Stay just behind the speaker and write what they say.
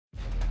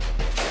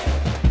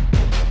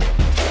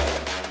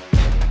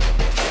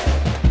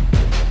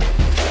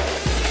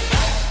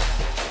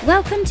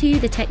Welcome to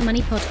the Tech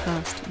Money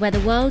Podcast, where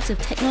the worlds of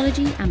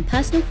technology and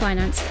personal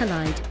finance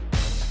collide.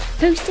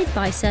 Hosted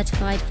by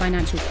certified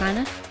financial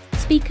planner,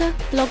 speaker,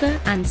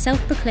 blogger, and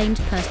self-proclaimed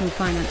personal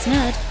finance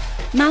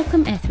nerd,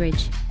 Malcolm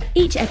Etheridge.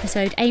 Each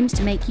episode aims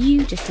to make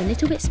you just a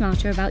little bit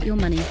smarter about your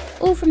money,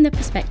 all from the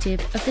perspective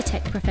of the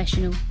tech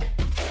professional.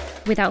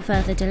 Without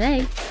further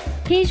delay,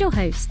 here's your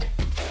host.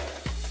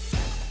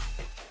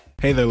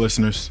 Hey there,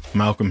 listeners.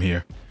 Malcolm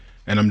here.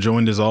 And I'm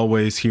joined as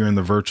always here in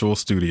the virtual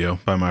studio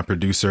by my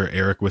producer,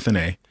 Eric with an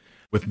A.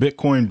 With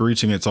Bitcoin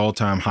breaching its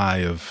all-time high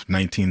of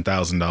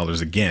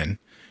 $19,000 again,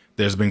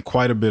 there's been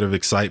quite a bit of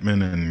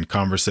excitement and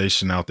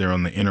conversation out there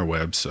on the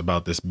interwebs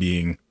about this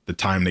being the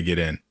time to get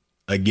in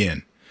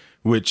again,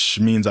 which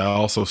means I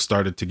also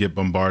started to get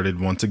bombarded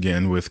once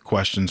again with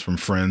questions from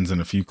friends and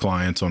a few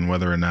clients on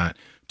whether or not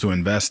to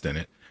invest in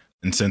it.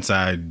 And since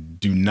I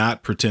do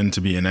not pretend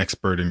to be an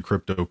expert in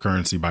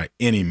cryptocurrency by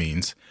any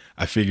means,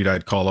 I figured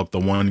I'd call up the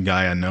one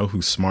guy I know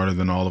who's smarter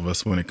than all of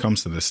us when it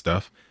comes to this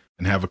stuff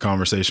and have a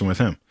conversation with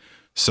him.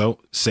 So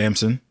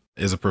Samson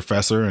is a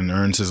professor and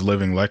earns his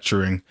living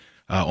lecturing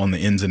on the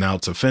ins and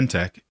outs of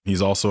FinTech.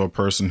 He's also a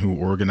person who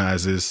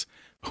organizations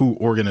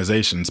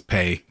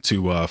pay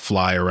to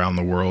fly around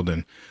the world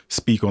and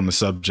speak on the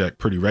subject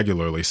pretty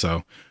regularly.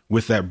 So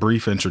with that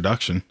brief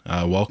introduction,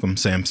 welcome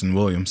Samson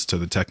Williams to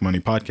the Tech Money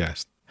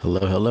Podcast.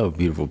 Hello,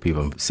 beautiful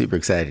people. I'm super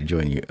excited to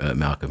join you,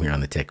 Malcolm, here on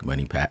the Tech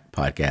Money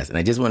Podcast. And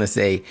I just want to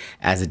say,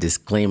 as a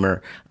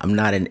disclaimer, I'm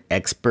not an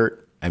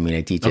expert. I mean,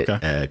 I teach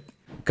at a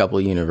couple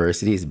of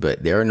universities,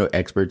 but there are no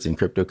experts in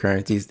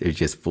cryptocurrencies. They're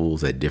just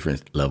fools at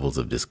different levels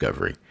of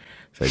discovery.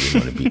 So I just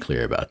want to be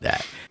clear about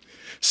that.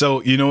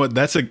 So, you know what?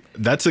 That's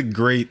a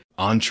great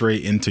entree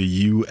into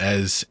you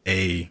as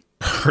a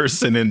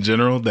person in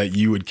general, that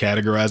you would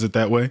categorize it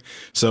that way.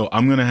 So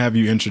I'm going to have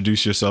you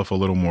introduce yourself a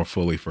little more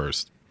fully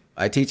first.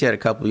 I teach at a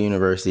couple of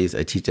universities.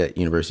 I teach at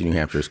University of New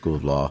Hampshire School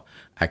of Law.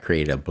 I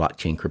created a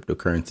blockchain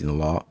cryptocurrency and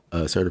law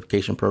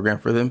certification program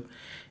for them.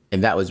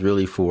 And that was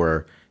really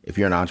for if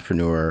you're an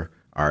entrepreneur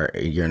or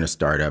you're in a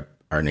startup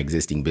or an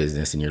existing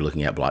business and you're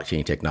looking at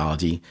blockchain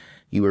technology,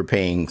 you were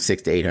paying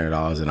 $600 to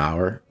 $800 an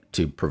hour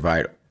to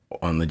provide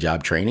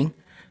on-the-job training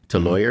to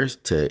lawyers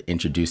to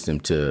introduce them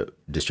to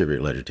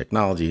distributed ledger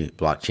technology,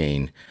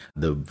 blockchain,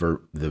 the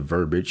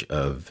verbiage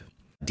of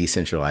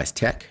decentralized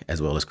tech,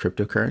 as well as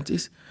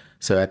cryptocurrencies.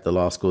 So at the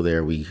law school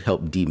there, we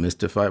help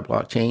demystify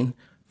blockchain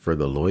for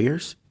the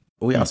lawyers.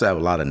 We also have a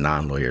lot of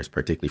non-lawyers,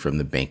 particularly from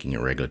the banking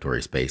and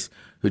regulatory space,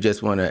 who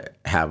just want to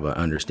have an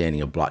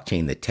understanding of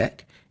blockchain, the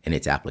tech, and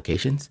its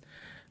applications.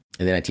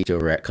 And then I teach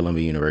over at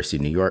Columbia University,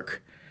 New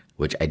York,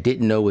 which I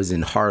didn't know was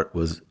in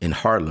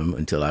Harlem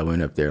until I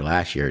went up there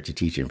last year to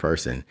teach in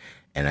person.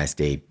 And I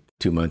stayed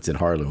 2 months in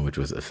Harlem, which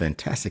was a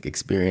fantastic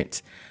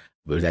experience.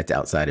 But that's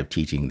outside of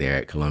teaching there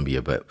at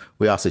Columbia. But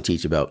we also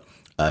teach about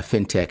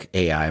FinTech,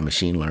 AI,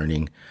 machine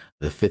learning,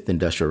 the fifth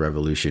industrial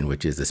revolution,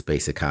 which is the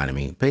space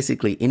economy.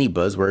 Basically, any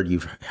buzzword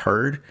you've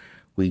heard,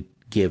 we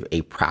give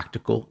a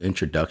practical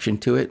introduction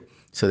to it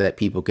so that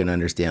people can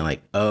understand,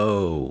 like,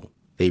 oh,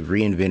 they've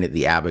reinvented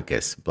the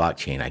abacus,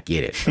 blockchain. I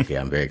get it. Okay,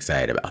 I'm very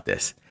excited about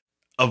this.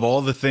 Of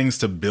all the things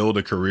to build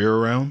a career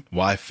around,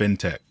 why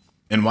FinTech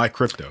and why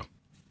crypto?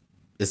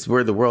 It's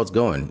where the world's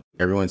going.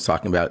 Everyone's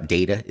talking about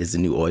data is the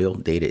new oil.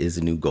 Data is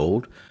the new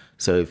gold.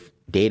 So if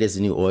data is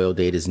the new oil,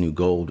 data is new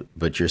gold,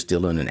 but you're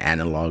still in an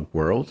analog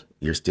world,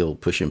 you're still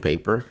pushing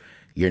paper,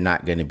 you're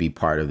not going to be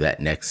part of that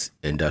next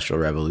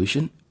industrial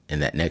revolution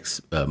and that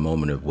next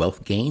moment of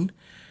wealth gain.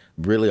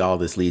 Really, all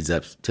this leads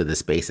up to the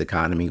space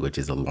economy, which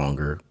is a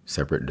longer,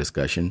 separate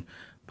discussion.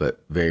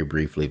 But very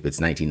briefly, if it's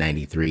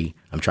 1993,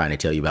 I'm trying to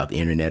tell you about the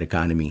internet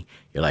economy.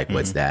 You're like,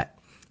 what's that?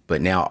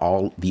 But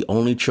now the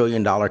only $1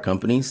 trillion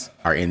companies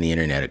are in the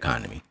internet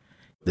economy.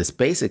 The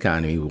space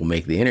economy will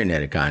make the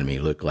internet economy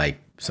look like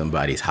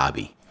somebody's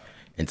hobby.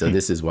 And so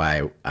this is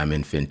why I'm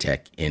in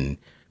FinTech, and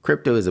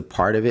crypto is a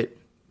part of it,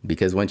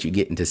 because once you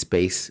get into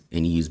space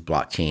and you use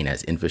blockchain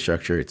as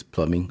infrastructure, it's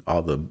plumbing.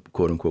 All the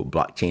quote unquote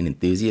blockchain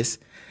enthusiasts,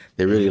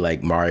 they're really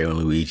like Mario and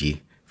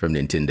Luigi from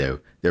Nintendo.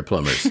 They're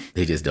plumbers.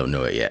 They just don't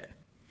know it yet.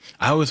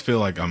 I always feel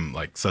like I'm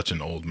like such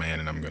an old man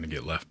and I'm going to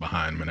get left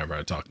behind whenever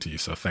I talk to you.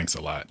 So thanks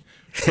a lot.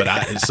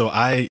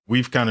 But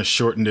we've kind of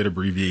shortened it,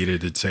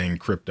 abbreviated it, saying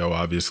crypto.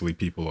 Obviously,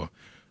 people are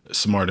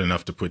smart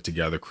enough to put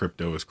together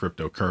crypto as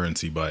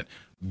cryptocurrency. But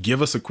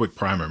give us a quick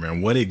primer,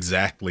 man. What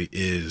exactly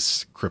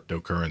is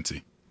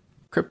cryptocurrency?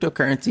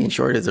 Cryptocurrency, in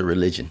short, is a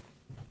religion.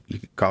 You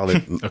could call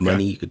it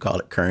money, you could call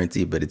it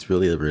currency, but it's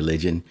really a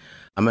religion.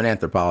 I'm an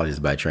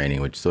anthropologist by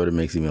training, which sort of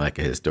makes me like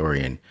a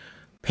historian.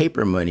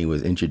 Paper money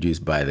was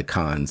introduced by the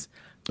Khans,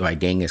 by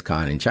Genghis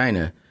Khan in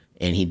China.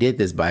 And he did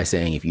this by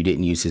saying if you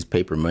didn't use his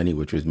paper money,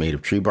 which was made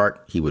of tree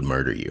bark, he would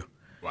murder you.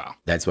 Wow.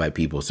 That's why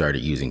people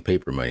started using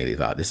paper money. They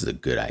thought this is a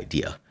good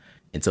idea.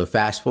 And so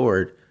fast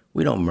forward,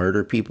 we don't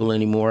murder people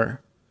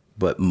anymore,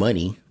 but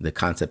money, the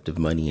concept of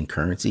money and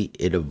currency,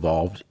 it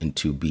evolved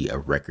into be a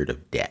record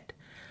of debt.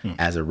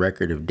 As a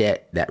record of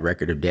debt, that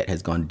record of debt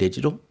has gone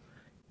digital.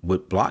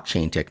 With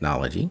blockchain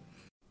technology,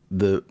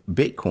 the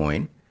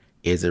Bitcoin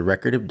is a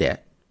record of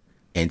debt,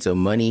 And so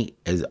money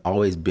has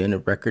always been a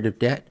record of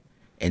debt.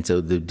 And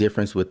so the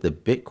difference with the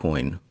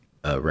Bitcoin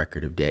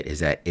record of debt is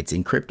that it's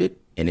encrypted,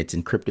 and it's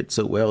encrypted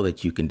so well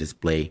that you can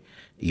display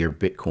your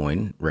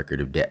Bitcoin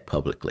record of debt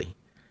publicly.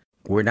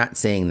 We're not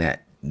saying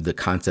that the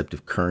concept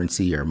of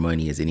currency or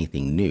money is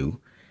anything new.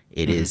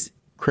 It is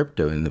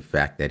crypto in the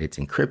fact that it's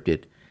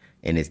encrypted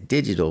and it's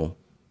digital.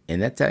 And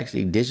that's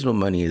actually, digital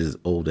money is as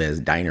old as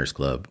Diners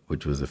Club,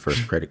 which was the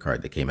first credit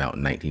card that came out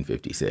in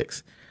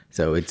 1956.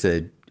 So it's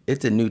a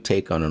new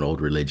take on an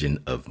old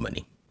religion of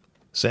money.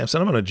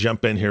 Samson, I'm going to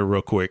jump in here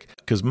real quick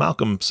because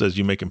Malcolm says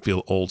you make him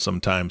feel old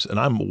sometimes, and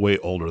I'm way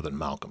older than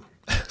Malcolm.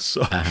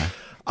 So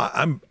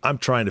I'm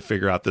trying to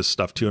figure out this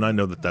stuff too, and I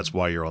know that that's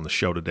why you're on the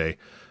show today.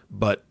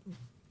 But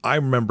I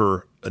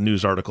remember a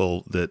news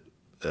article that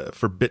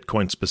for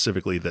Bitcoin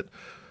specifically, that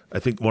I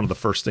think one of the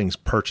first things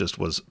purchased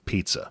was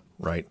pizza,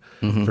 right?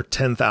 For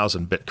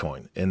 10,000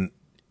 Bitcoin. And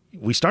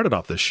we started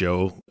off this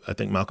show, I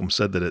think Malcolm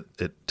said that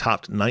it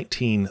topped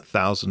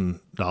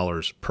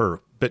 $19,000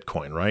 per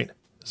Bitcoin, right?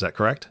 Is that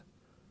correct?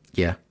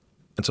 Yeah.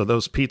 And so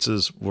those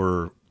pizzas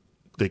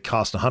they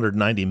cost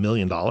 $190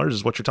 million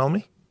is what you're telling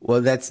me?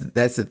 Well, that's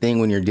the thing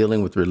when you're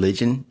dealing with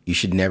religion, you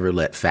should never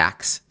let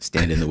facts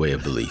stand in the way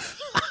of belief.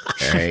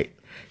 All right.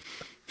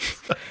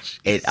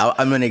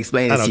 I'm going to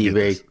explain it to you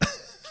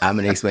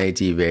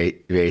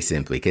very, very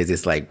simply, because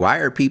it's like, why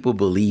are people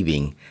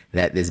believing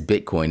that this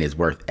Bitcoin is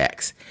worth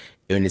X?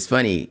 And it's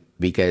funny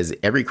because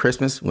every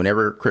Christmas,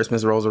 whenever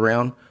Christmas rolls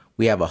around,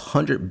 we have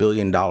 $100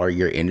 billion a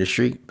year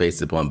industry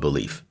based upon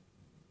belief.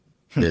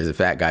 There's a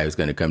fat guy who's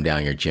going to come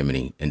down your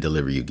chimney and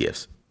deliver you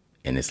gifts.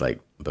 And it's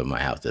like, but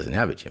my house doesn't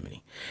have a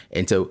chimney.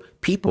 And so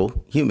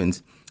people,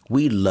 humans,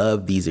 we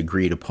love these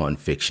agreed upon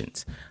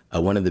fictions.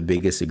 One of the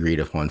biggest agreed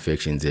upon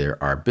fictions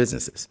are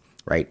businesses,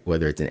 right?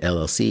 Whether it's an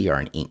LLC or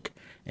an Inc.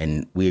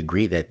 And we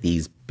agree that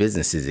these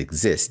businesses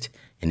exist.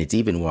 And it's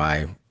even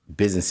why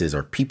businesses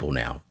are people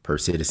now, per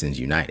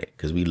Citizens United,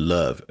 because we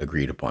love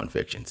agreed upon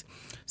fictions.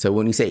 So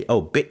when you say,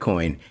 oh,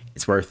 Bitcoin,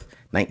 it's worth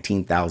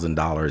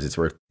 $19,000, it's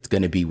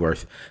going to be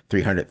worth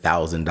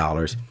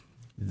 $300,000.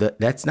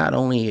 That's not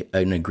only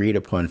an agreed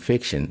upon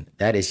fiction,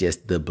 that is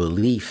just the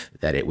belief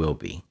that it will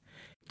be.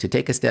 To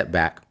take a step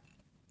back,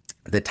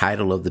 the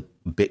title of the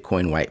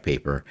Bitcoin white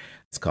paper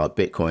is called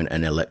Bitcoin,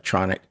 an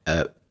electronic,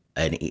 a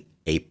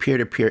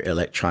peer-to-peer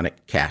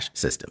electronic cash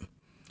system.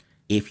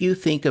 If you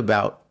think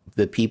about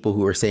the people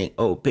who are saying,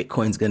 oh,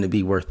 Bitcoin's going to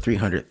be worth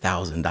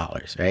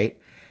 $300,000, right?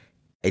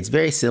 It's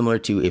very similar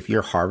to if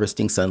you're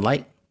harvesting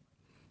sunlight,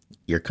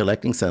 you're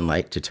collecting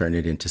sunlight to turn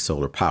it into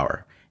solar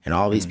power. And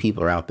all these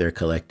people are out there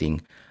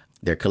collecting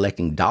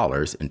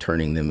dollars and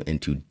turning them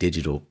into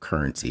digital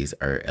currencies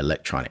or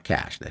electronic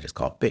cash that is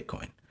called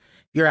Bitcoin.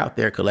 You're out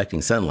there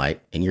collecting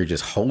sunlight and you're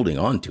just holding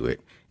on to it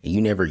and you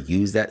never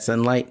use that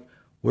sunlight.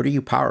 What are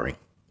you powering?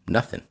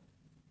 Nothing.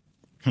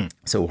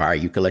 So why are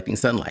you collecting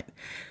sunlight?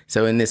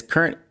 So in this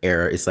current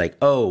era, it's like,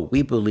 oh,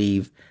 we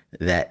believe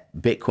that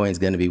Bitcoin is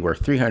going to be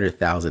worth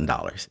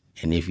 $300,000.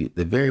 And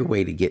the very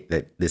way to get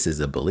that this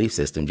is a belief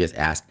system, just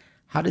ask,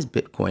 how does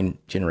Bitcoin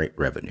generate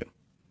revenue?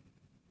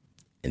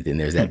 And then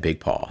there's that big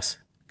pause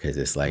because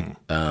it's like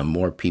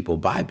more people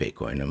buy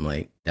Bitcoin. I'm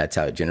like, that's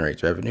how it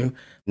generates revenue?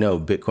 No,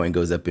 Bitcoin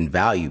goes up in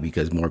value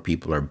because more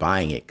people are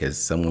buying it because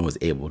someone was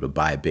able to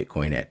buy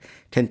Bitcoin at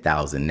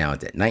 10,000. Now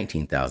it's at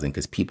 19,000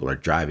 because people are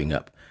driving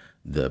up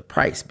the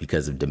price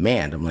because of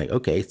demand. I'm like,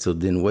 okay, so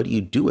then what do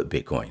you do with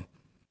Bitcoin?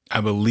 I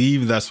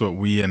believe that's what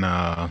we in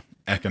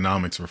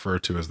economics refer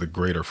to as the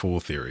greater fool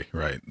theory,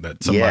 right?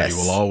 That somebody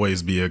will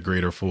always be a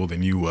greater fool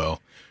than you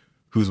will,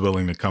 who's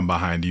willing to come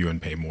behind you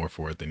and pay more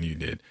for it than you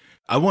did.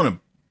 I want to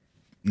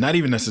not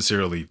even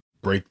necessarily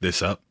break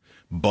this up,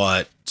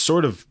 but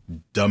sort of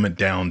dumb it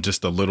down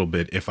just a little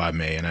bit, if I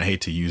may. And I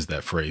hate to use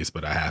that phrase,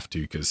 but I have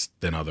to, because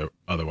then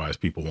otherwise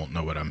people won't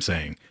know what I'm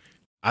saying.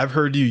 I've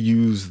heard you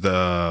use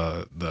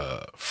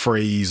the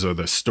phrase or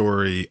the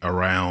story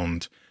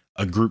around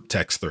a group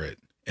text thread.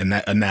 And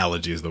that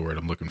analogy is the word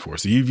I'm looking for.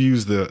 So you've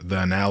used the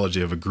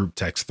analogy of a group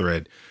text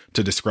thread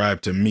to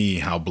describe to me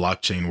how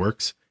blockchain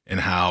works and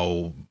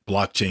how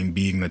blockchain,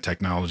 being the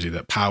technology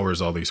that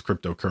powers all these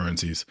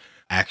cryptocurrencies,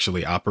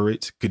 actually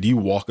operates. Could you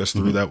walk us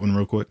through that one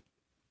real quick?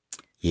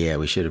 Yeah,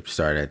 we should have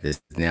started at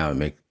this. Now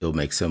it'll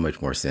make so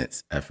much more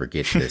sense. I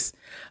forget this.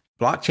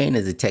 Blockchain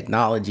is a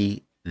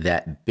technology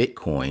that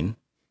Bitcoin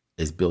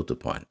is built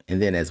upon.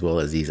 And then as well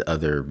as these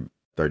other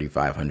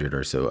 3,500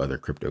 or so other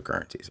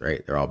cryptocurrencies,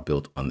 right? They're all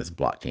built on this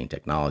blockchain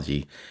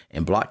technology.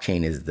 And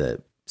blockchain is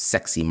the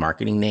sexy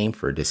marketing name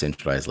for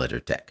decentralized ledger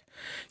tech.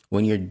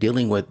 When you're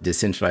dealing with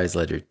decentralized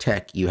ledger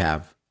tech, you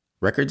have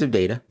records of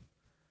data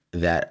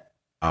that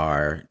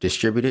are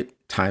distributed,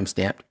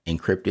 time-stamped,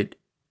 encrypted,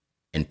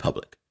 and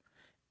public.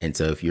 And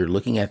so if you're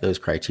looking at those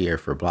criteria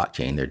for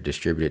blockchain, they're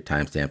distributed,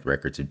 time-stamped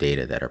records of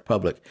data that are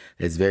public.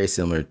 It's very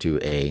similar to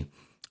a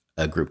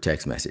group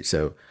text message.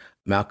 So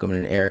Malcolm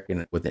and Eric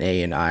with an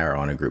A and I are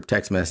on a group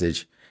text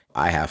message.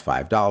 I have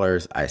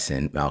 $5. I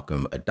send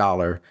Malcolm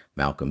 $1.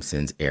 Malcolm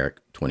sends Eric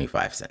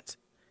 25 cents.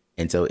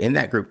 And so in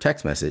that group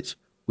text message,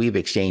 we've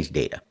exchanged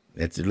data.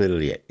 That's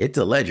literally it. It's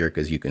a ledger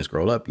because you can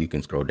scroll up, you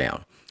can scroll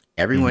down.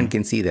 Everyone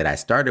can see that I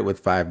started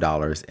with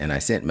 $5 and I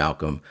sent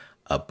Malcolm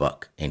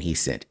 $1 and he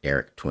sent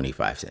Eric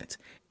 25 cents.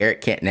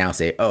 Eric can't now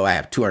say, oh, I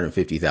have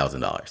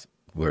 $250,000.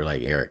 We're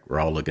like, Eric, we're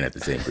all looking at the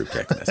same group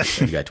text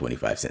message. You got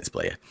 25 cents,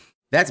 player.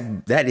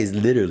 That is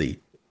literally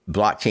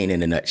blockchain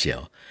in a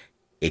nutshell,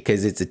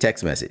 because it's a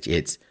text message.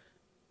 It's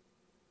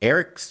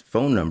Eric's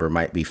phone number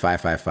might be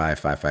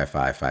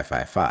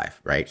 555-555-555,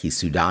 right? He's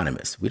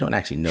pseudonymous. We don't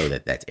actually know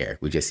that that's Eric.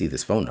 We just see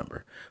this phone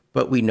number,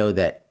 but we know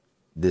that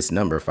this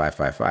number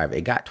 555,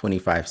 it got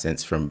 25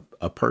 cents from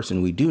a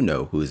person we do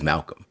know who is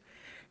Malcolm.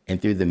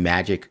 And through the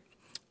magic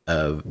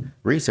of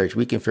research,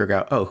 we can figure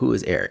out, oh, who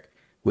is Eric?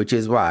 Which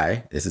is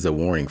why, this is a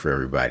warning for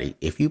everybody,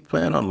 if you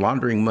plan on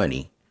laundering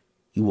money,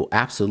 you will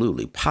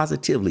absolutely,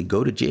 positively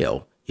go to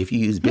jail if you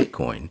use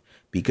Bitcoin,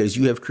 because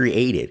you have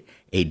created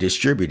a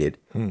distributed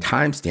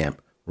timestamp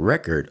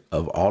record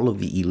of all of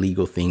the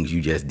illegal things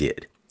you just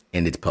did,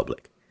 and it's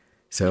public.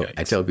 So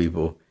I tell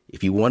people,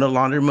 if you want to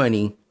launder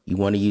money, you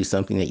want to use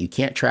something that you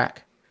can't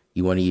track,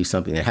 you want to use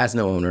something that has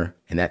no owner,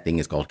 and that thing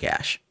is called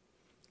cash.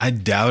 I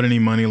doubt any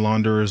money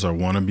launderers or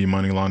wannabe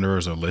money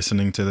launderers are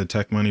listening to the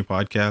Tech Money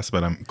podcast,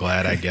 but I'm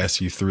glad, I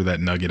guess, you threw that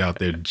nugget out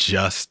there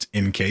just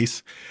in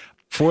case.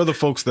 For the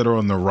folks that are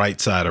on the right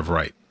side of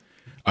right,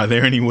 are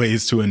there any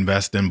ways to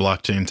invest in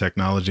blockchain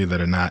technology that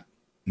are not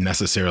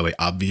necessarily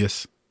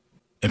obvious?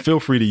 And feel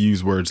free to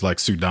use words like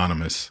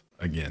pseudonymous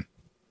again.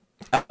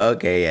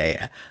 Okay,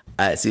 yeah.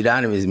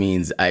 Pseudonymous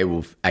means I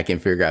can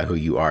figure out who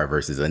you are,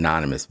 versus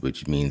anonymous,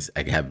 which means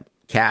I can have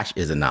cash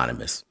is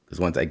anonymous. Because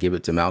once I give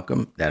it to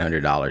Malcolm, that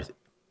 $100,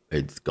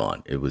 it's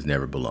gone. It was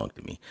never belonged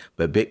to me.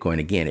 But Bitcoin,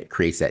 again, it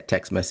creates that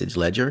text message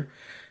ledger.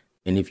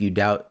 And if you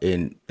doubt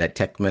in that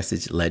text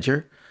message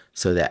ledger,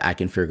 so that I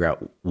can figure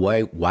out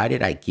why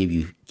did I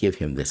give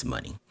him this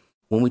money?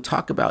 When we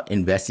talk about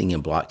investing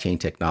in blockchain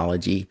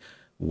technology,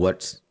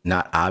 what's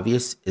not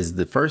obvious is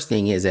the first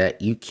thing is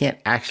that you can't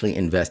actually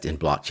invest in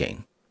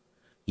blockchain.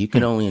 You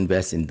can only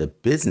invest in the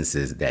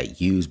businesses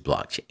that use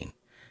blockchain.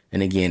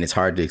 And again, it's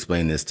hard to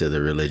explain this to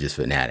the religious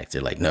fanatics.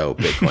 They're like, no,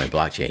 Bitcoin,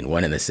 blockchain,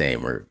 one and the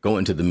same. We're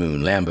going to the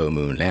moon, Lambo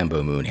moon,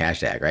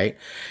 hashtag, right?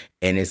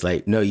 And it's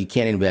like, no, you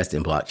can't invest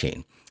in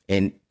blockchain.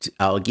 And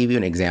I'll give you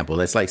an example.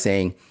 That's like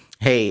saying,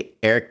 hey,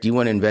 Eric, do you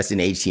want to invest in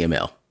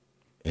HTML?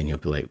 And you'll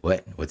be like,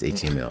 what? What's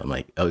HTML? I'm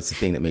like, oh, it's the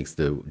thing that makes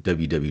the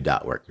www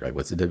dot work. You're like,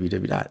 what's the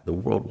www dot? The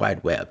World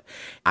Wide Web.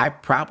 I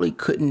probably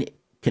couldn't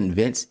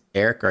convince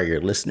Eric or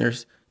your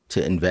listeners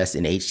to invest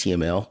in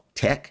HTML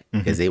tech,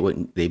 because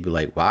they'd be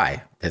like,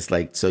 why? That's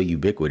like so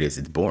ubiquitous,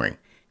 it's boring.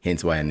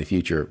 Hence why in the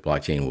future,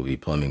 blockchain will be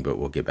plumbing, but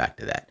we'll get back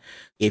to that.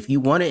 If you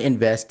want to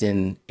invest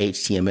in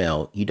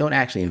HTML, you don't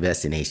actually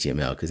invest in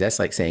HTML, because that's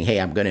like saying, hey,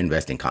 I'm going to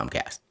invest in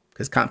Comcast,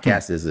 because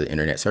Comcast is an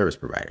internet service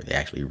provider. They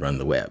actually run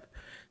the web.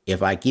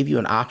 If I give you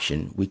an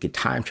option, we could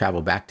time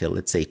travel back to,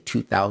 let's say,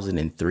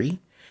 2003,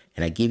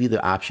 and I give you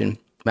the option,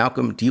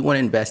 Malcolm, do you want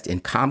to invest in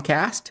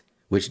Comcast,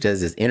 which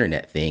does this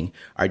internet thing,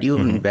 or do you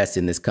want to invest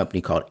in this company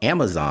called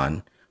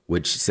Amazon,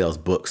 which sells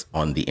books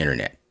on the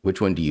internet?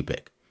 Which one do you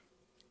pick?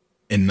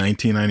 In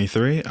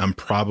 1993, I'm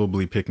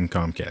probably picking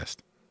Comcast.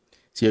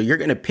 So you're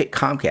going to pick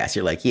Comcast.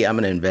 You're like, yeah, I'm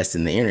going to invest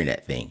in the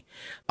internet thing.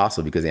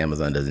 Also because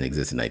Amazon doesn't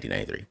exist in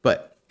 1993.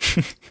 But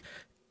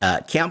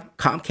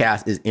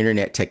Comcast is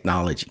internet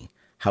technology.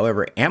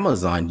 However,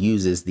 Amazon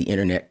uses the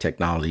internet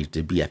technology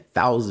to be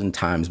 1,000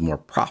 times more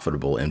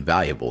profitable and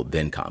valuable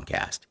than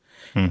Comcast.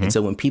 And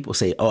so when people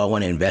say, oh, I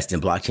want to invest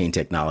in blockchain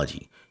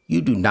technology, you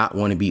do not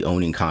want to be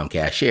owning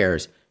Comcast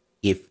shares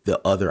if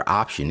the other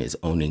option is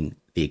owning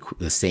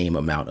the same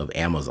amount of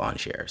Amazon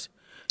shares.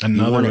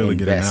 Another really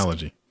good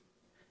analogy.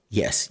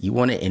 Yes, you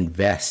want to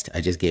invest.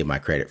 I just gave my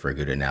credit for a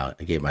good analogy.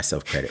 I gave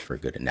myself credit for a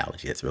good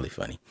analogy. That's really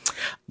funny.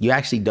 You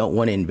actually don't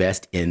want to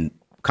invest in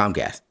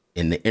Comcast,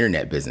 in the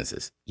internet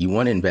businesses. You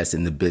want to invest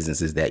in the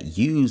businesses that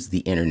use the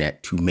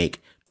internet to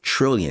make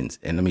trillions,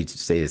 and let me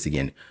say this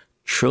again,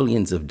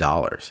 trillions of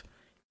dollars.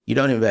 You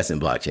don't invest in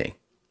blockchain,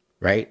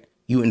 right?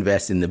 You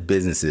invest in the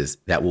businesses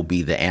that will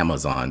be the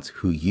Amazons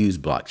who use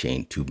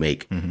blockchain to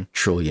make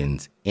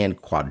trillions and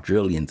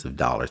quadrillions of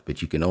dollars,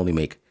 but you can only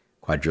make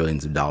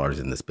quadrillions of dollars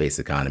in the space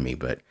economy,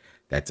 but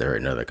that's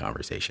another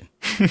conversation.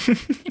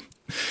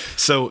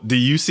 So do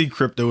you see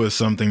crypto as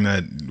something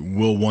that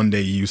will one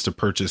day use to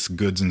purchase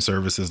goods and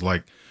services,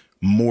 like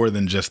more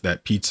than just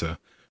that pizza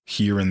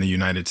here in the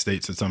United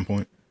States at some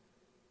point?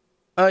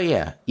 Oh,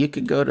 yeah. You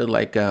could go to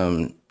like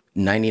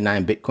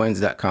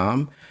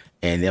 99bitcoins.com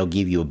and they'll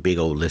give you a big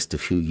old list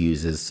of who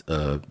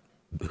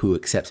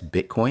accepts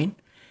Bitcoin.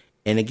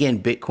 And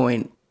again,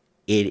 Bitcoin,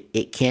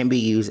 it can be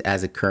used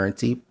as a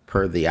currency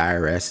per the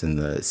IRS and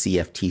the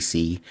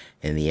CFTC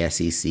and the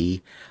SEC,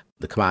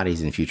 the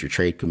Commodities and Future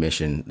Trade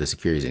Commission, the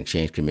Securities and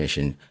Exchange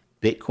Commission.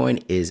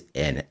 Bitcoin is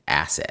an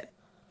asset.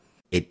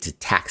 It's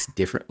taxed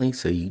differently,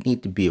 so you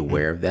need to be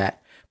aware of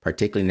that.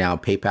 Particularly now,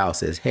 PayPal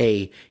says,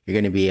 hey, you're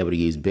going to be able to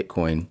use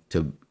Bitcoin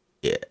to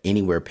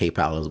anywhere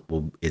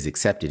PayPal is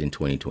accepted in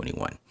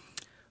 2021.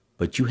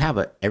 But you have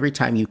every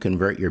time you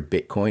convert your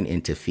Bitcoin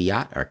into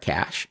fiat or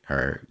cash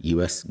or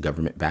US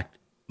government-backed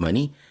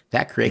money,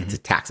 that creates a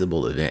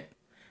taxable event.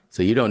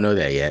 So you don't know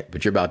that yet,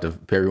 but you're about to,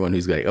 for everyone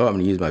who's like, oh, I'm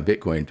going to use my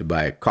Bitcoin to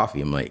buy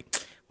coffee. I'm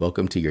like,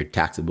 welcome to your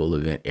taxable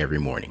event every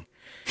morning.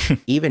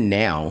 Even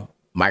now,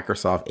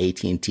 Microsoft,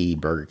 AT&T,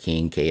 Burger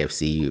King,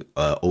 KFC,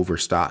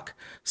 Overstock,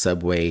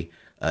 Subway,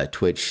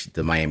 Twitch,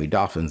 the Miami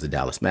Dolphins, the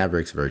Dallas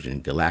Mavericks,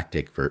 Virgin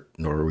Galactic, for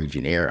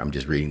Norwegian Air. I'm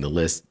just reading the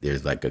list.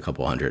 There's like a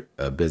couple hundred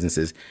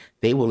businesses.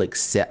 They will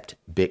accept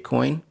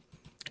Bitcoin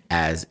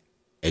as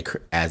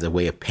a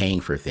way of paying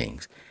for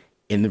things.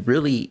 And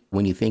really,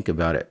 when you think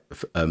about it,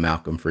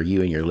 Malcolm, for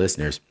you and your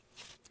listeners,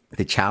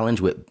 the challenge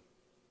with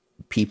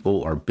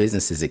people or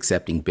businesses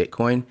accepting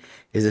Bitcoin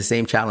is the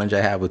same challenge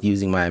I have with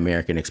using my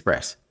American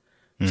Express.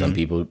 Some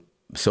people,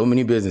 so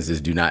many businesses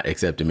do not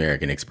accept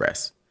American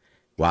Express.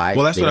 Why?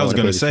 Well, that's what I was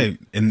going to say.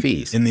 In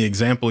the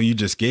example you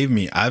just gave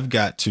me, I've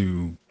got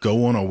to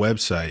go on a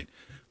website,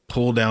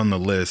 pull down the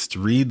list,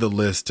 read the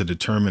list to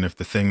determine if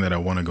the thing that I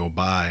want to go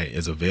buy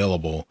is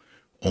available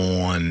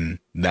on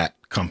that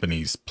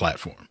company's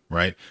platform,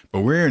 right?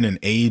 But we're in an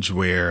age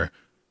where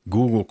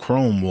Google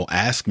Chrome will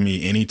ask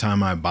me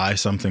anytime I buy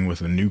something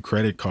with a new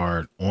credit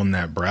card on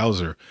that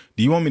browser,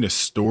 do you want me to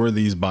store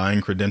these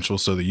buying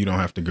credentials so that you don't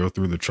have to go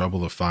through the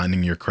trouble of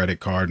finding your credit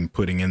card and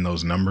putting in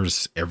those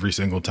numbers every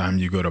single time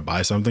you go to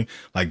buy something?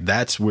 Like,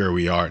 that's where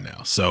we are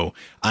now. So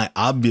I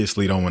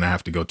obviously don't want to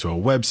have to go to a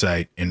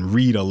website and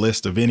read a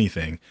list of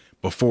anything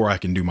before I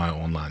can do my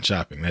online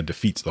shopping. That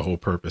defeats the whole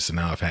purpose. And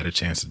now I've had a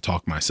chance to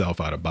talk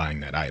myself out of buying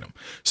that item.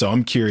 So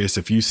I'm curious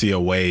if you see a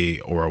way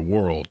or a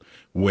world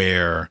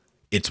where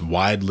it's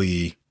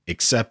widely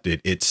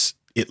accepted. It's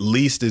at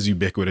least as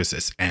ubiquitous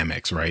as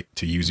Amex, right?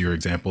 To use your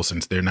example,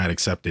 since they're not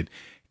accepted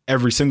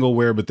every single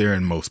where, but they're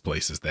in most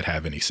places that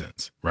have any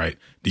sense, right?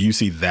 Do you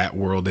see that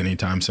world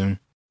anytime soon?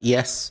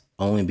 Yes,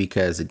 only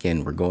because,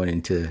 again, we're going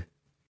into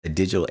a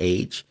digital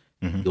age.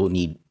 You'll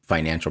need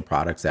financial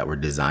products that were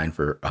designed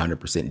for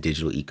 100%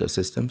 digital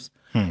ecosystems.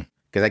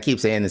 Because I keep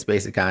saying the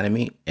space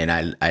economy, and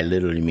I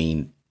literally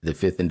mean the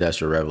fifth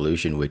industrial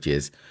revolution, which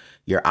is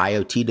your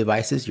IoT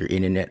devices, your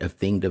Internet of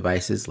Thing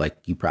devices, like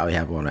you probably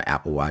have on an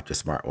Apple Watch, a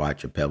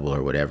smartwatch, a Pebble,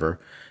 or whatever.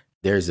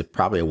 There's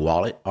probably a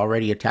wallet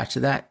already attached to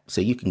that. So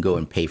you can go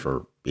and pay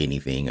for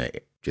anything.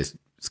 Just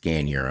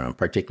scan your,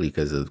 particularly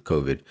because of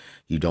COVID,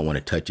 you don't want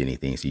to touch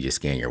anything. So you just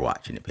scan your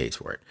watch and it pays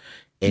for it.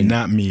 And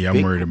not me.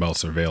 I'm worried about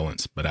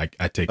surveillance, but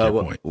I take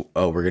your point.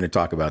 Oh, we're going to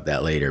talk about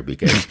that later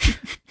because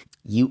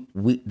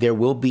there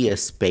will be a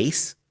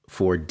space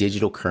for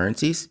digital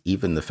currencies.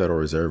 Even the Federal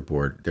Reserve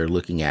Board, they're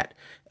looking at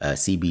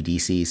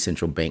CBDC,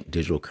 central bank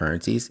digital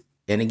currencies.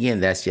 And again,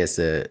 that's just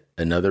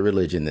another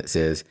religion that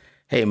says,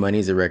 hey, money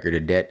is a record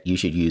of debt. You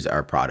should use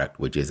our product,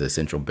 which is a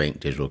central bank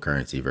digital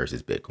currency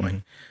versus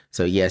Bitcoin.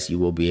 So yes, you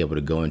will be able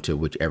to go into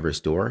whichever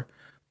store.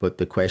 But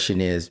the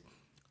question is,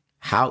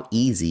 how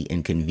easy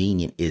and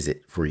convenient is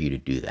it for you to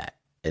do that?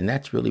 And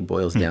that's really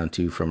boils down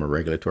to, from a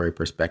regulatory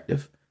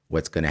perspective,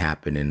 what's going to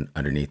happen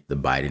underneath the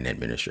Biden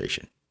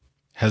administration.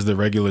 Has the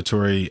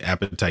regulatory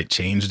appetite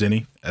changed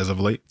any as of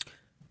late?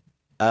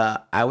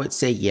 I would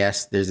say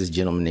yes. There's this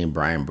gentleman named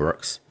Brian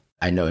Brooks.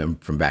 I know him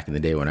from back in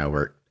the day when I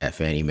worked at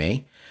Fannie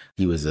Mae.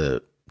 He was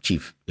a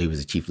chief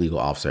legal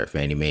officer at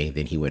Fannie Mae.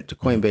 Then he went to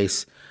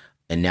Coinbase,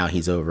 and now he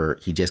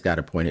just got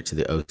appointed to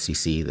the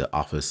OCC, the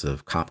Office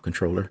of Comp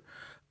Controller.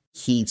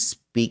 He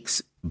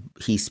speaks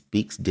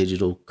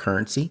digital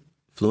currency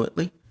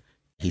fluently.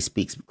 He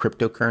speaks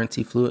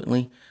cryptocurrency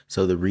fluently.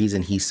 So the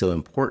reason he's so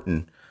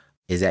important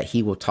is that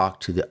he will talk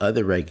to the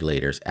other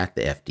regulators at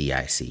the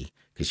FDIC,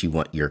 because you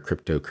want your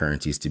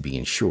cryptocurrencies to be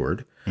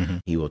insured.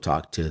 He will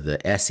talk to the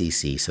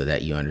SEC so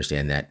that you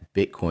understand that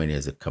Bitcoin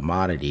is a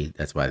commodity.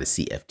 That's why the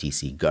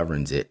CFTC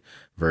governs it,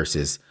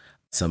 versus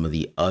some of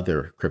the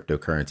other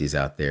cryptocurrencies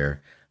out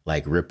there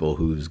like Ripple,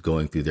 who's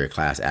going through their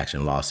class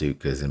action lawsuit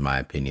because, in my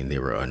opinion, they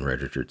were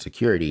unregistered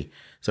security.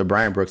 So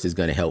Brian Brooks is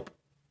going to help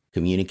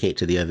communicate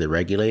to the other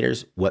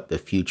regulators what the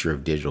future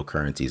of digital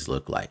currencies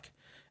look like.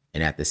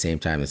 And at the same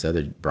time, this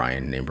other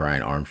Brian named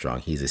Brian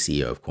Armstrong, he's the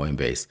CEO of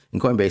Coinbase. And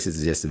Coinbase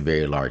is just a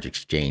very large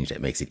exchange that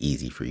makes it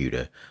easy for you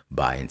to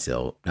buy and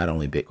sell not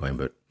only Bitcoin,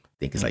 but I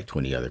think it's like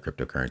 20 other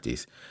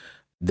cryptocurrencies.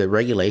 The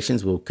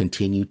regulations will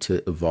continue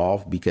to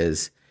evolve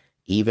because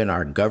even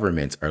our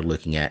governments are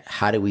looking at,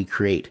 how do we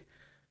create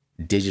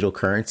digital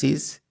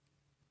currencies?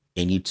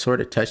 And you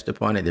sort of touched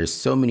upon it. There's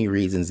so many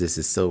reasons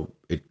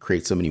it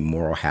creates so many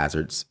moral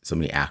hazards, so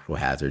many actual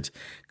hazards,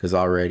 because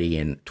already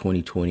in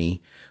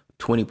 2020,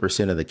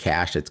 20% of the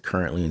cash that's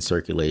currently in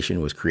circulation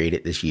was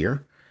created this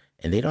year,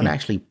 and they don't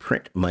actually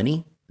print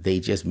money. They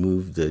just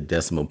move the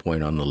decimal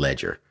point on the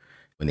ledger.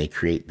 When they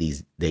create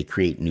they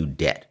create new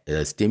debt.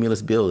 A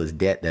stimulus bill is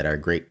debt that our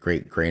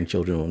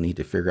great-great-grandchildren will need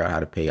to figure out how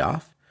to pay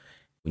off.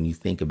 When you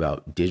think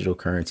about digital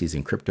currencies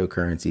and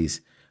cryptocurrencies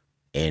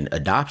and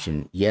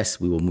adoption, yes,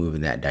 we will move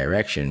in that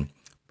direction,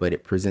 but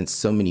it presents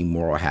so many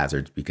moral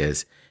hazards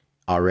because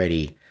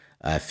already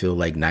I feel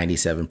like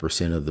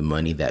 97% of the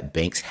money that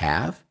banks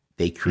have,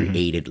 they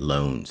created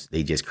loans.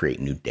 They just create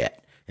new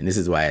debt. And this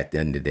is why at the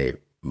end of the day,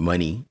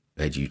 money,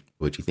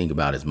 what you think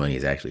about as money,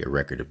 is actually a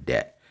record of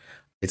debt.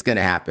 It's going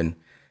to happen.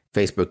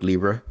 Facebook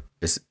Libra.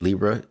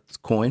 Libra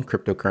coin,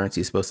 cryptocurrency,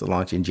 is supposed to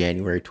launch in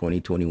January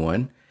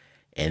 2021.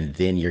 And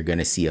then you're going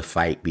to see a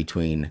fight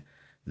between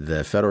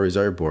the Federal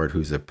Reserve Board,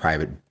 who's a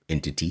private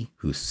entity,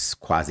 who's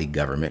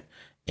quasi-government,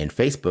 and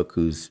Facebook,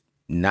 who's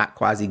not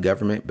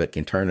quasi-government, but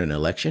can turn an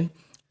election.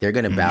 They're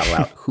going to battle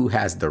out who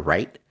has the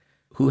right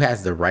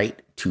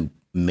to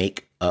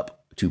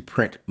to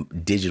print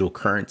digital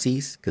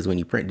currencies. Because when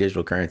you print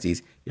digital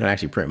currencies, you don't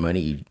actually print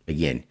money.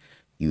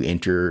 You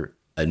enter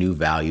a new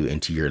value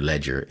into your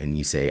ledger and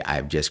you say,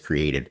 I've just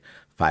created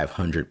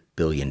 $500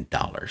 billion.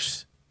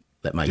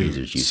 Let my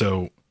users use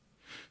it.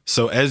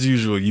 So as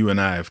usual, you and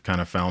I have kind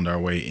of found our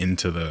way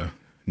into the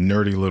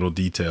nerdy little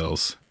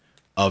details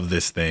of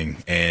this thing,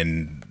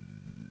 and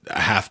I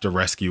have to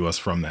rescue us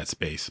from that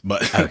space.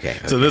 But okay.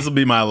 So this will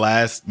be my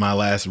last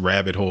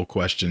rabbit hole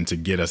question to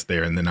get us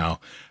there, and then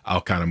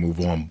I'll kind of move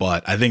on.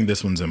 But I think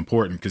this one's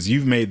important because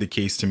you've made the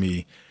case to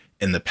me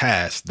in the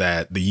past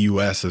that the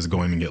US is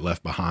going to get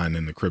left behind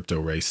in the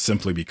crypto race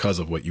simply because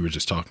of what you were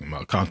just talking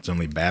about,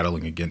 constantly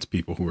battling against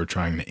people who are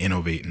trying to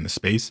innovate in the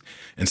space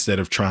instead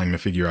of trying to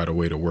figure out a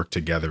way to work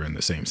together in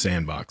the same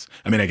sandbox.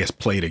 I mean, I guess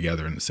play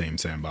together in the same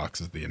sandbox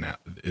is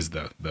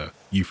the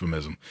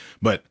euphemism.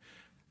 But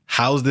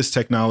how's this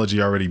technology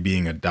already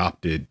being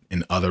adopted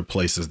in other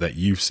places that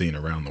you've seen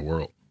around the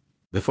world?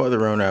 Before the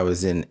Rona, I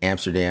was in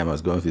Amsterdam. I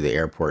was going through the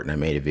airport and I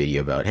made a video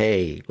about,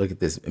 hey, look at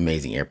this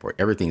amazing airport.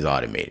 Everything's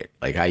automated.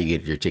 Like how you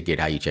get your ticket,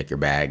 how you check your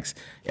bags,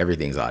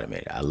 everything's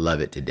automated. I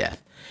love it to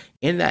death.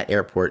 In that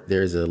airport,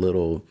 there's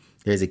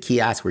a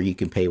kiosk where you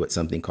can pay with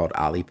something called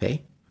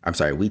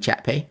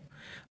WeChat Pay.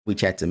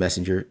 WeChat's a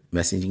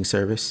messaging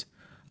service,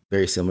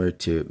 very similar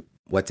to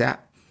WhatsApp.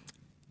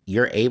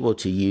 You're able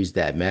to use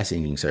that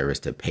messaging service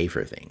to pay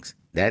for things.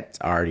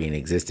 That's already in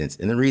existence.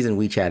 And the reason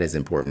WeChat is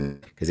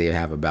important because they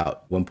have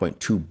about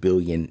 1.2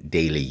 billion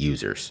daily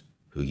users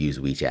who use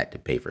WeChat to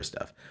pay for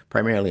stuff,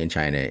 primarily in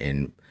China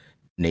and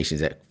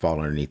nations that fall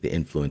underneath the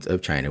influence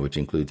of China, which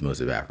includes most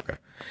of Africa.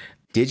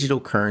 Digital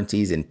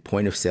currencies and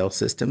point of sale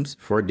systems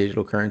for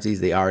digital currencies,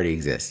 they already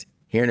exist.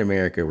 Here in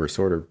America, we're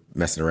sort of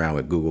messing around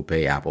with Google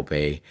Pay, Apple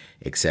Pay,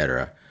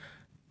 etc.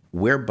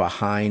 We're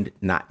behind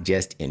not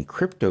just in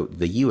crypto.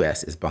 The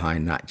US is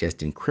behind not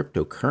just in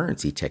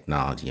cryptocurrency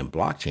technology and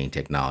blockchain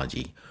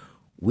technology.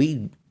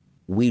 We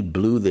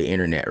blew the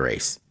internet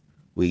race.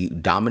 We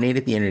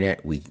dominated the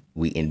internet. We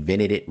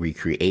invented it, we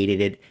created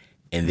it,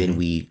 and then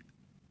we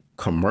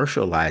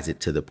commercialized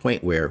it to the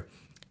point where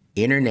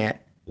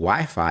internet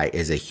Wi-Fi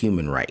is a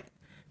human right.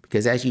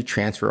 Because as you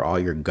transfer all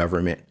your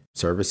government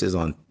services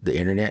on the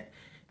internet,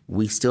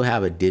 we still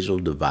have a digital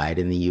divide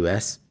in the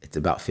US. It's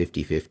about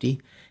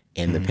 50-50.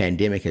 And the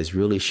pandemic has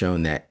really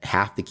shown that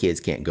half the kids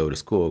can't go to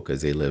school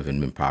because they live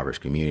in impoverished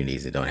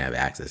communities and don't have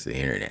access to the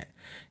internet.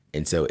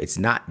 And so it's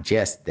not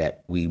just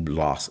that we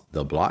lost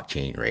the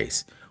blockchain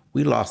race.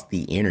 We lost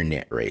the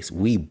internet race.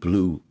 We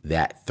blew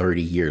that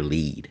 30-year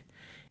lead.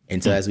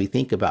 And so as we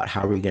think about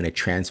how we're going to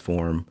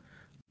transform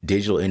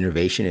digital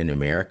innovation in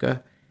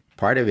America,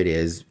 part of it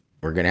is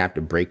we're going to have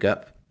to break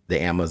up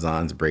the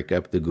Amazons, break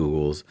up the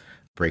Googles,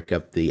 break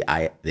up the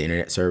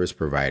internet service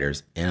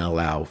providers, and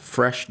allow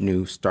fresh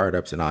new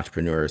startups and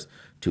entrepreneurs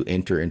to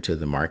enter into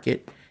the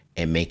market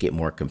and make it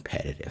more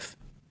competitive.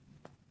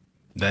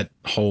 That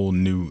whole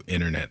new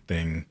internet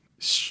thing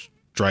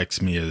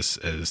strikes me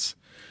as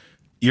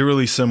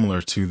eerily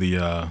similar to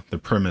the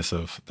premise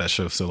of that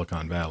show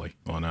Silicon Valley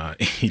on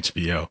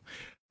HBO.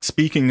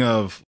 Speaking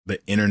of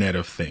the Internet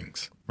of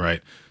Things,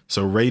 right?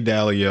 So Ray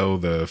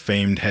Dalio, the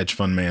famed hedge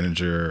fund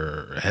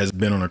manager, has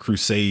been on a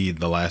crusade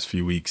the last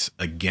few weeks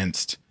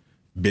against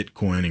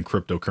Bitcoin and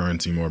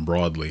cryptocurrency more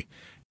broadly.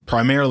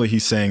 Primarily,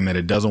 he's saying that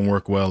it doesn't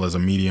work well as a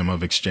medium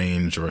of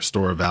exchange or a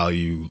store of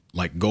value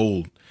like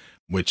gold,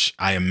 which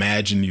I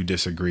imagine you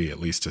disagree,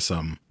 at least to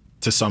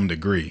some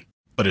degree.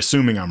 But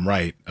assuming I'm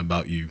right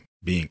about you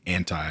being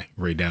anti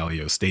Ray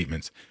Dalio's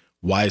statements,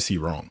 why is he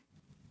wrong?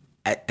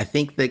 I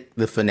think that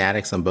the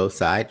fanatics on both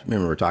sides,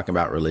 remember we're talking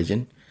about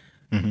religion,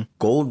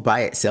 gold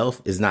by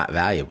itself is not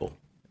valuable.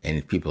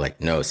 And people are like,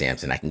 no,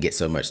 Samson, I can get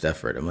so much stuff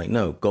for it. I'm like,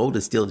 no, gold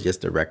is still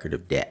just a record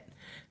of debt.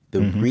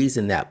 The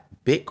reason that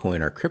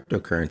Bitcoin or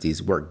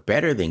cryptocurrencies work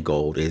better than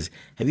gold is,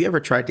 have you ever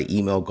tried to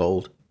email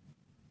gold?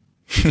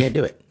 You can't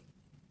do it.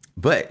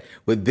 But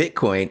with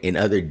Bitcoin and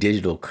other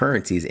digital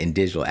currencies and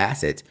digital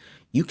assets,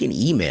 you can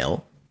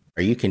email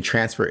or you can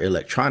transfer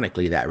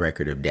electronically that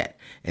record of debt.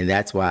 And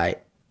that's why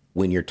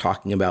when you're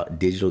talking about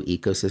digital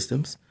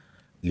ecosystems,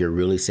 you're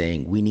really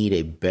saying we need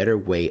a better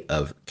way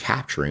of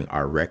capturing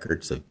our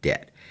records of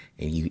debt.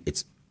 And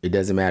it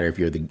doesn't matter if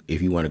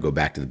you want to go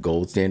back to the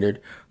gold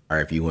standard or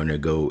if you want to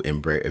go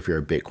if you're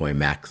a Bitcoin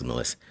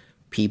maximalist.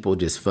 People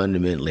just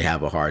fundamentally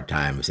have a hard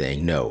time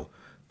saying, no,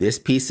 this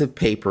piece of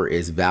paper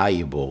is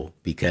valuable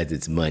because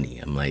it's money.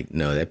 I'm like,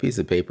 no, that piece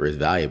of paper is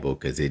valuable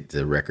because it's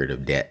a record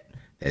of debt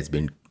that's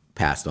been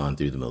passed on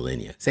through the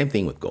millennia. Same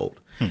thing with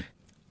gold.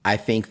 I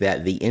think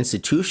that the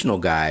institutional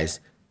guys,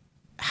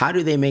 how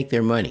do they make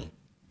their money?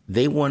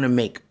 They want to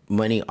make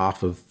money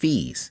off of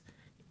fees.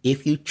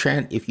 If you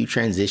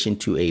transition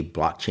to a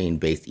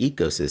blockchain-based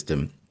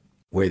ecosystem,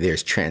 where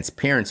there's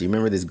transparency.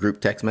 Remember this group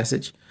text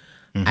message?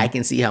 I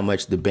can see how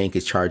much the bank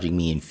is charging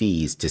me in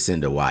fees to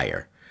send a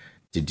wire,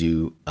 to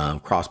do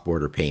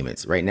cross-border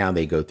payments. Right now,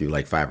 they go through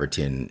like 5 or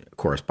 10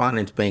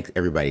 correspondence banks.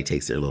 Everybody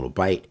takes their little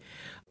bite.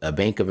 A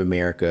Bank of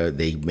America,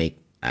 they make,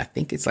 I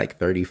think it's like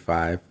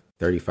 35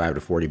 to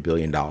 $40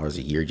 billion a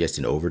year just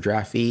in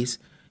overdraft fees.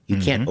 You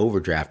can't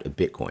overdraft a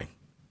Bitcoin.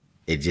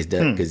 It just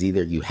doesn't, because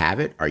either you have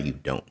it or you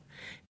don't.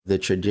 The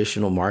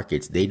traditional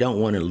markets, they don't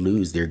want to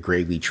lose their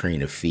gravy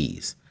train of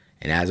fees.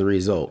 And as a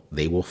result,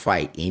 they will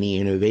fight any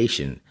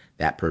innovation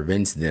that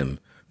prevents them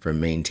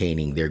from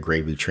maintaining their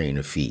gravy train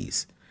of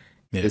fees.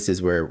 Yeah. This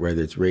is where,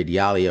 whether it's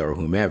Radialia or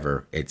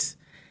whomever, it's,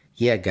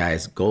 yeah,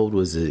 guys, gold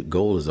is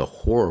a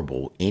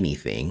horrible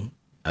anything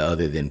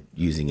other than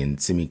using in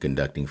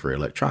semiconducting for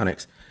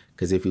electronics.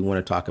 Because if we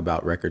want to talk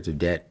about records of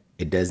debt,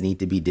 it does need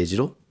to be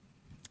digital.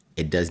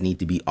 It does need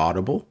to be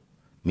auditable,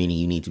 meaning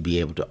you need to be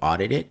able to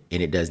audit it,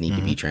 and it does need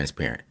to be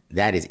transparent.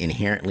 That is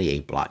inherently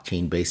a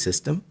blockchain-based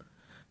system,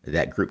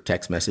 that group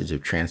text message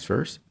of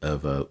transfers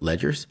of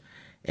ledgers.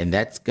 And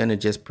that's going to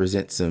just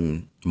present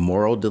some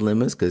moral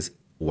dilemmas, because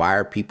why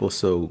are people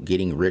so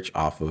getting rich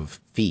off of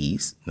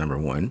fees, number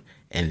one?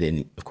 And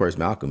then, of course,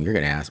 Malcolm, you're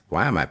going to ask,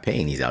 why am I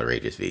paying these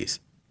outrageous fees?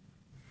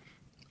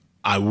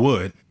 I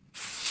would.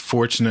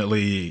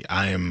 Fortunately,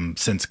 I am,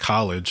 since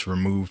college,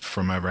 removed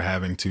from ever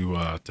having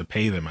to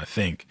pay them, I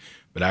think.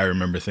 But I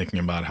remember thinking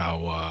about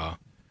how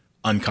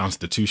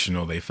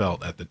unconstitutional they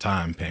felt at the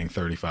time, paying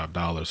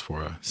 $35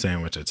 for a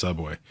sandwich at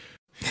Subway.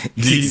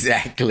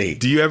 Exactly.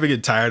 Do you ever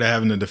get tired of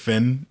having to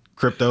defend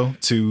crypto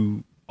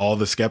to all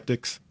the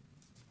skeptics?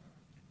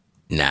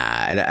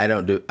 Nah, I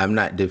don't. I'm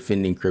not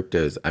defending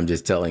cryptos. I'm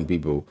just telling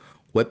people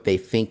what they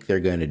think they're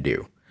going to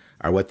do,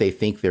 or what they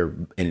think they're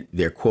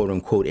quote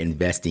unquote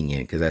investing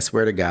in. Because I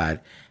swear to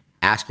God,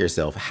 ask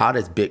yourself, how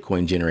does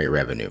Bitcoin generate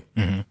revenue?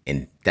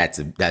 And that's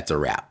a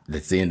wrap.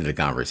 That's the end of the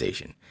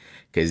conversation.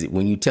 Because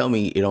when you tell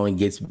me it only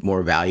gets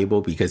more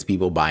valuable because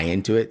people buy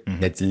into it,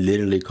 that's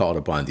literally called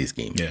a Ponzi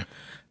scheme. Yeah.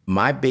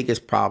 My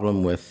biggest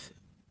problem with,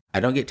 I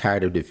don't get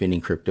tired of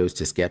defending cryptos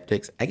to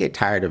skeptics. I get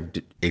tired of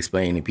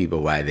explaining to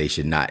people why they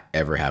should not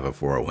ever have a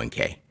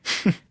 401k.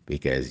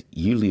 Because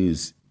you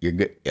lose,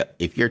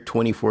 if you're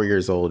 24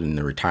 years old and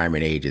the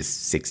retirement age is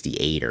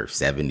 68 or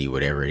 70,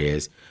 whatever it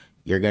is,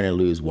 you're going to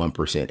lose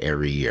 1%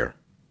 every year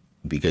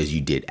because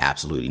you did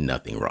absolutely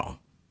nothing wrong.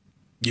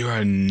 You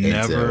are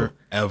never,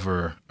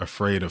 ever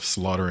afraid of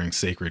slaughtering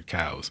sacred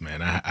cows,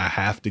 man. I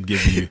have to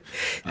give you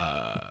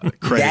credit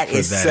for that. That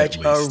is such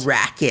a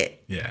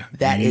racket. Yeah.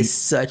 That is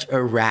such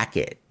a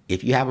racket.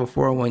 If you have a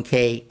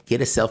 401k,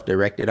 get a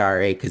self-directed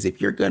IRA, because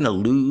if you're going to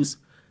lose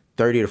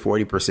 30 to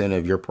 40%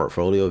 of your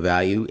portfolio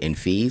value in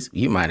fees,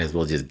 you might as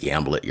well just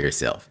gamble it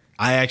yourself.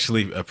 I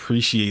actually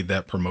appreciate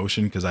that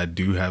promotion, because I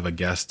do have a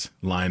guest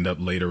lined up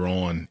later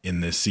on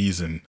in this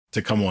season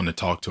to come on to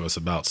talk to us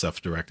about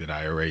self-directed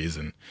IRAs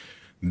and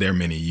their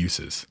many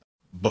uses.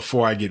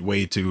 Before I get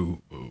way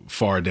too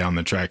far down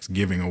the tracks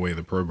giving away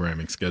the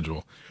programming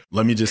schedule,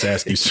 let me just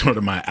ask you sort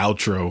of my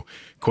outro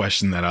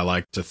question that I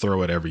like to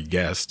throw at every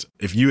guest.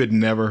 If you had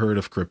never heard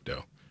of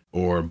crypto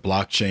or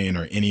blockchain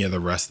or any of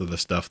the rest of the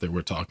stuff that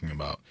we're talking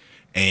about,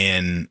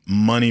 and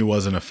money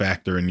wasn't a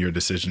factor in your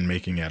decision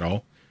making at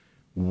all,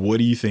 what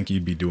do you think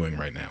you'd be doing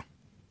right now?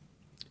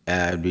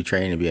 I'd be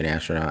training to be an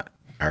astronaut,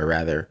 or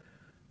rather,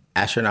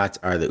 astronauts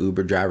are the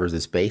Uber drivers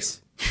of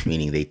space,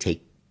 meaning they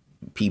take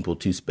people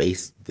to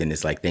space. Then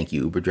it's like, thank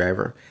you, Uber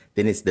driver.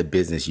 Then it's the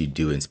business you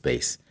do in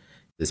space.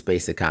 The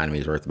space economy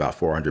is worth about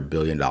 $400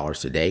 billion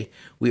today.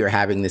 We are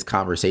having this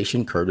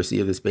conversation courtesy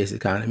of the space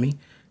economy,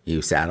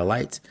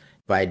 satellites.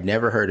 If I'd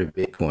never heard of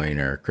Bitcoin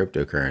or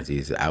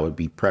cryptocurrencies, I would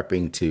be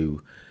prepping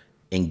to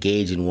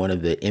engage in one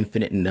of the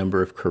infinite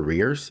number of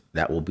careers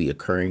that will be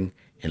occurring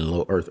in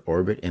low Earth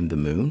orbit in the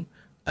moon.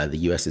 The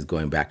U.S. is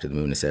going back to the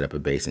moon to set up a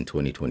base in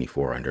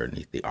 2024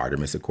 underneath the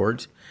Artemis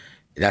Accords.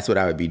 That's what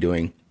I would be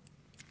doing,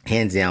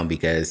 hands down,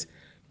 because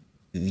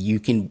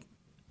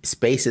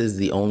space is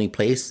the only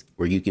place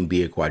where you can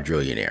be a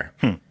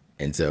quadrillionaire.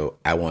 And so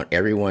I want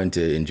everyone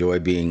to enjoy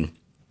being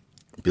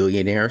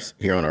billionaires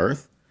here on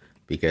Earth,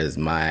 because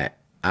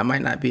I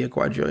might not be a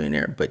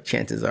quadrillionaire, but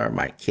chances are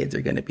my kids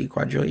are going to be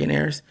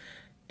quadrillionaires.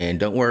 And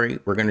don't worry,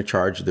 we're going to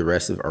charge the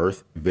rest of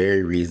Earth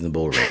very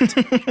reasonable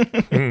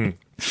rent.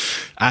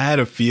 I had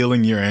a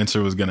feeling your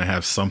answer was going to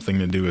have something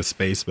to do with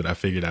space, but I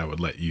figured I would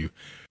let you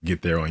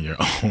get there on your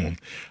own.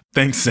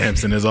 Thanks,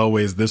 Samson. As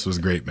always, this was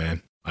great,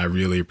 man. I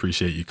really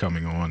appreciate you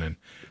coming on and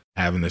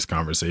having this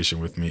conversation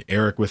with me.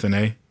 Eric with an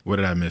A, what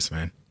did I miss,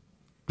 man?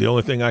 The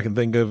only thing I can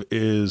think of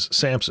is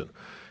Samson.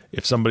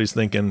 If somebody's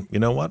thinking, you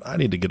know what, I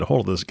need to get a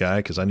hold of this guy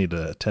because I need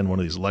to attend one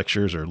of these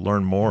lectures or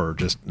learn more or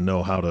just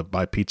know how to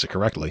buy pizza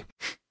correctly,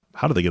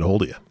 how do they get a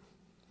hold of you?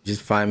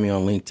 Just find me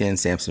on LinkedIn,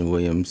 Samson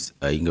Williams.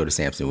 You can go to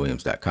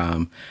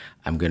samsonwilliams.com.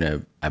 I'm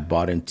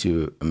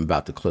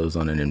about to close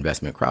on an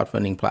investment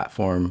crowdfunding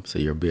platform. So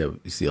you'll be able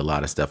to see a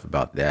lot of stuff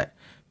about that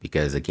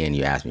because again,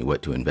 you asked me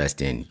what to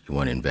invest in. You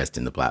want to invest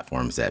in the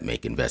platforms that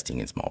make investing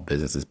in small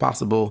businesses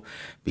possible,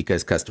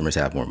 because customers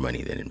have more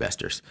money than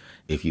investors.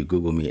 If you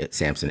Google me at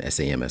Samson,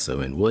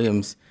 Samson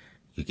Williams,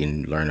 you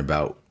can learn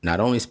about not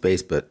only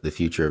space, but the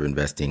future of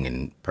investing,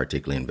 and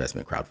particularly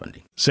investment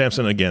crowdfunding.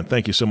 Samson, again,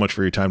 thank you so much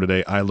for your time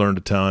today. I learned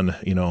a ton,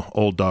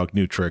 old dog,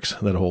 new tricks,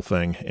 that whole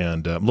thing.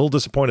 And I'm a little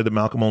disappointed that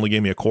Malcolm only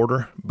gave me a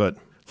quarter, but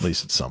at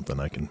least it's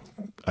something.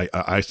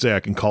 I say I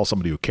can call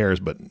somebody who cares,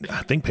 but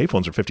I think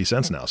payphones are 50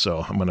 cents now, so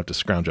I'm going to have to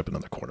scrounge up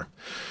another quarter.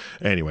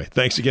 Anyway,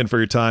 thanks again for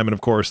your time. And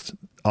of course,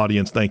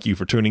 audience, thank you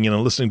for tuning in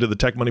and listening to the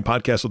Tech Money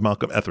Podcast with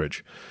Malcolm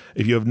Etheridge.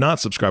 If you have not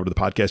subscribed to the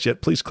podcast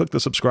yet, please click the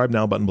subscribe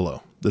now button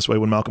below. This way,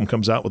 when Malcolm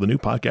comes out with a new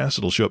podcast,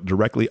 it'll show up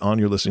directly on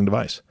your listening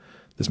device.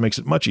 This makes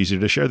it much easier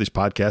to share these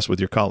podcasts with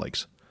your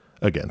colleagues.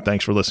 Again,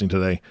 thanks for listening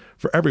today.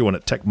 For everyone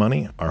at Tech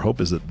Money, our hope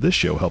is that this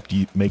show helped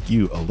make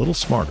you a little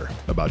smarter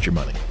about your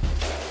money.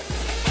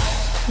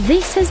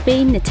 This has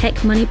been the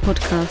Tech Money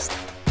Podcast.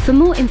 For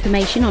more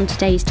information on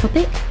today's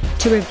topic,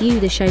 to review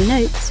the show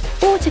notes,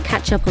 or to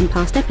catch up on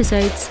past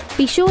episodes,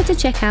 be sure to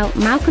check out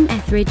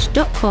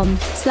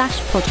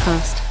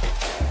malcolmetheridge.com/podcast.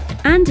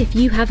 And if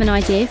you have an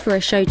idea for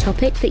a show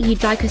topic that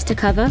you'd like us to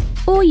cover,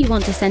 or you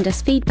want to send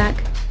us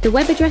feedback, the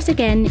web address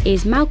again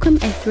is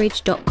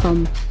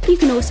malcolmetheridge.com. You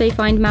can also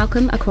find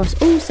Malcolm across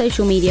all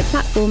social media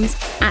platforms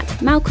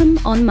at Malcolm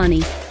on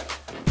Money.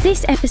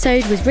 This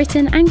episode was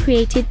written and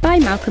created by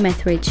Malcolm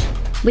Etheridge,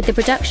 with the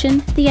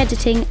production, the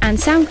editing and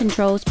sound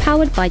controls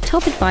powered by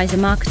Top Advisor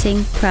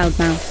Marketing,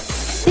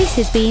 Proudmouth. This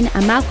has been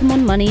a Malcolm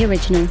on Money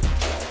original.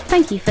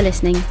 Thank you for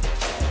listening.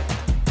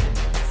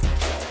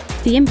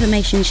 The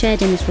information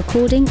shared in this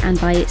recording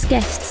and by its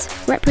guests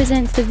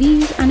represents the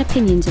views and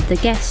opinions of the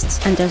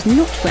guests and does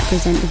not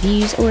represent the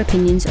views or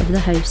opinions of the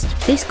host.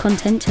 This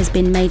content has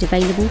been made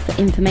available for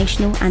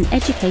informational and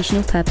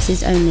educational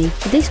purposes only.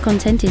 This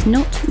content is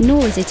not,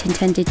 nor is it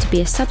intended to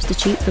be a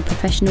substitute for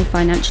professional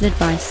financial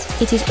advice.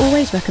 It is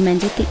always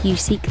recommended that you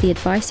seek the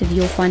advice of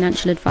your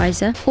financial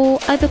advisor or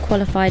other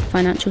qualified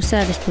financial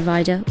service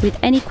provider with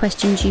any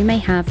questions you may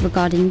have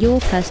regarding your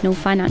personal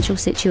financial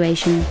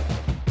situation.